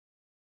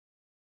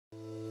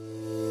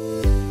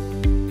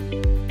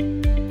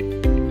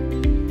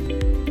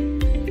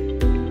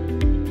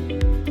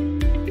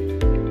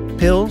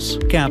Pills,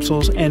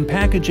 capsules, and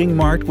packaging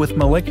marked with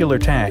molecular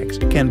tags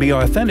can be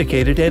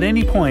authenticated at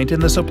any point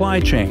in the supply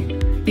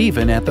chain,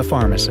 even at the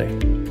pharmacy.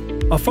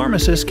 A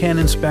pharmacist can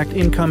inspect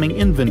incoming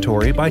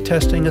inventory by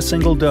testing a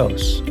single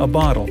dose, a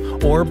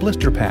bottle, or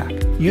blister pack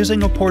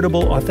using a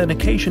portable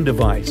authentication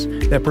device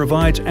that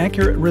provides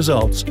accurate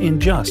results in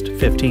just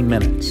 15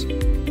 minutes.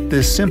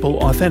 This simple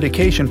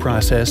authentication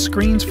process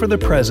screens for the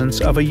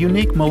presence of a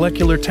unique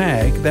molecular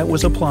tag that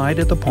was applied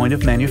at the point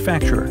of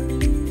manufacture.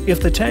 If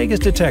the tag is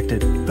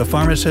detected, the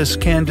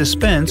pharmacist can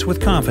dispense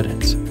with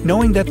confidence,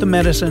 knowing that the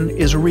medicine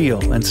is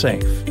real and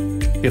safe.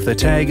 If the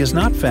tag is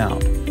not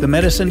found, the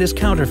medicine is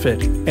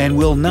counterfeit and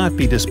will not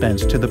be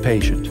dispensed to the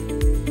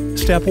patient.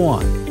 Step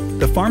 1.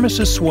 The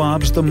pharmacist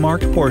swabs the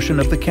marked portion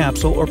of the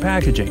capsule or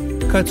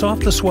packaging, cuts off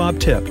the swab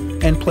tip,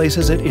 and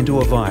places it into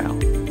a vial.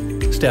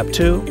 Step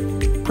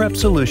 2. Prep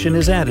solution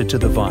is added to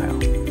the vial.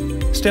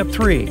 Step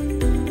 3.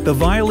 The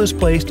vial is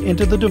placed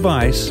into the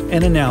device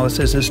and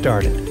analysis is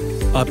started.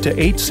 Up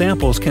to 8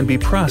 samples can be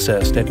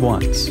processed at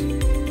once.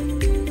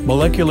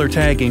 Molecular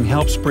tagging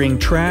helps bring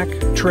track,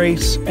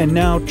 trace, and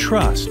now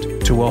trust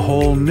to a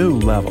whole new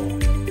level.